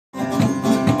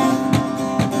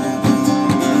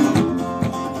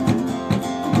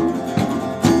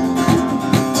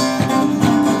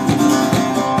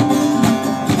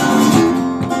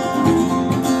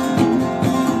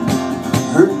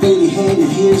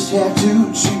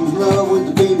tattooed. She was in love with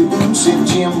the baby blue.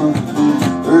 September,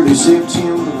 early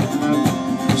September.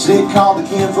 They called the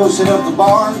kinfolk, set up the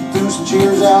bar, threw some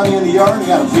chairs out in the yard, and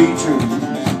got a preacher,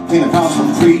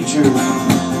 Pentecostal preacher.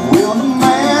 Well, the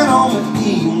man on the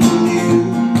evening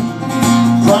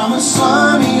news promised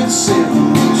sunny at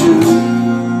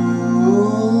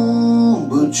 72.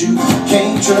 But you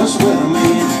can't trust the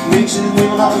weatherman, makes it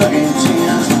live like looking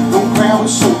tents. Don't crowd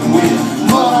with soaking wet,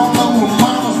 mud all over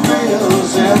mama's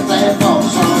bells at that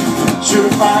concert.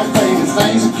 Surefire thing,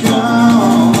 things that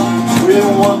come.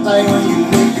 Well, one thing when you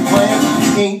make your plan,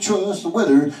 you can't trust the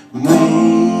weather,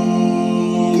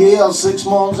 man. Yeah, 6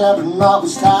 months after the knot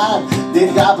was tied,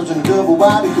 dead diapers and a double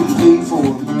wide he couldn't pay for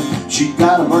it. She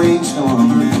got a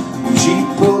brainstorm. She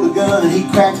pulled a gun and he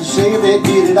cracked the safe. They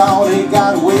did it all, they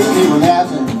got away. They were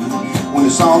laughing when they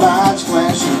saw lights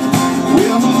flashing.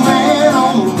 Well, the man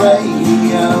on the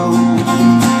radio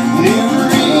never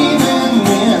even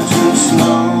mentioned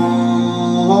snow.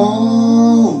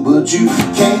 But you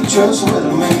can't trust the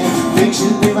weatherman, makes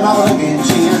it living all again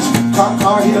chance.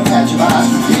 Car hit a patch of ice,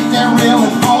 hit that rail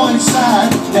and all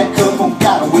inside. That couple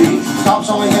got away. Cops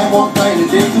only had one thing that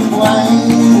they could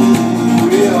blame.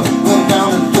 Well, went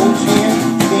down to the door's hand.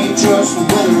 You can't trust the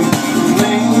weatherman.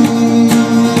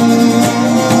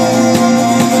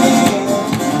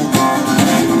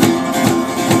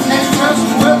 Can't trust the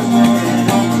weatherman.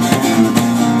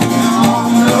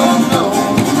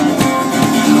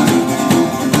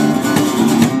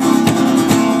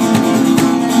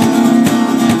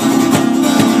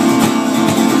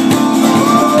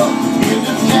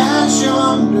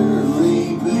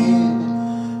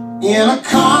 In a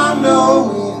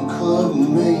condo in Club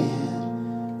Man,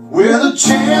 where the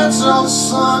chance of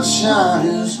sunshine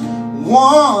is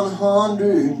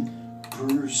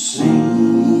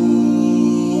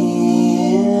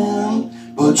 100%.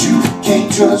 But you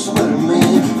can't trust the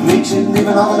weatherman, makes it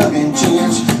living all a looking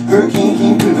chance. Hurricane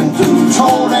came driven through,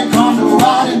 tore that condo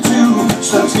right in two.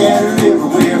 Stuff scattered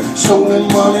everywhere, stolen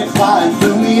money flying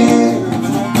through the air.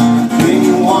 When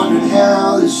you wondered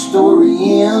how this story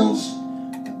ends,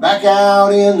 back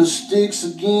out in the sticks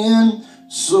again.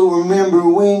 So remember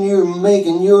when you're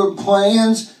making your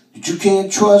plans that you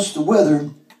can't trust the weather,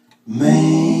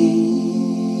 man.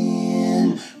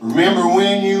 Remember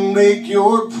when you make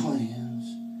your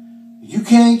plans, you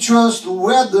can't trust the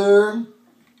weather,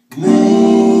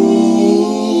 man.